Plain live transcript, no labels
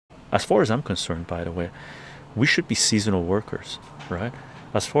As far as I'm concerned, by the way, we should be seasonal workers, right?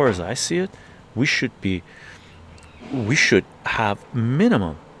 As far as I see it, we should be, we should have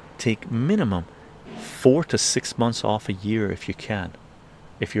minimum, take minimum 4 to 6 months off a year if you can,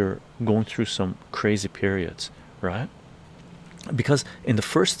 if you're going through some crazy periods, right? Because in the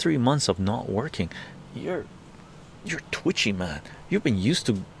first 3 months of not working, you're you're twitchy, man. You've been used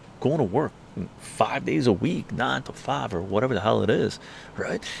to going to work 5 days a week, 9 to 5 or whatever the hell it is,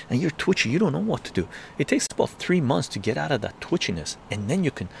 right? And you're twitchy, you don't know what to do. It takes about 3 months to get out of that twitchiness, and then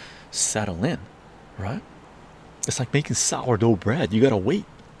you can settle in, right? It's like making sourdough bread. You gotta wait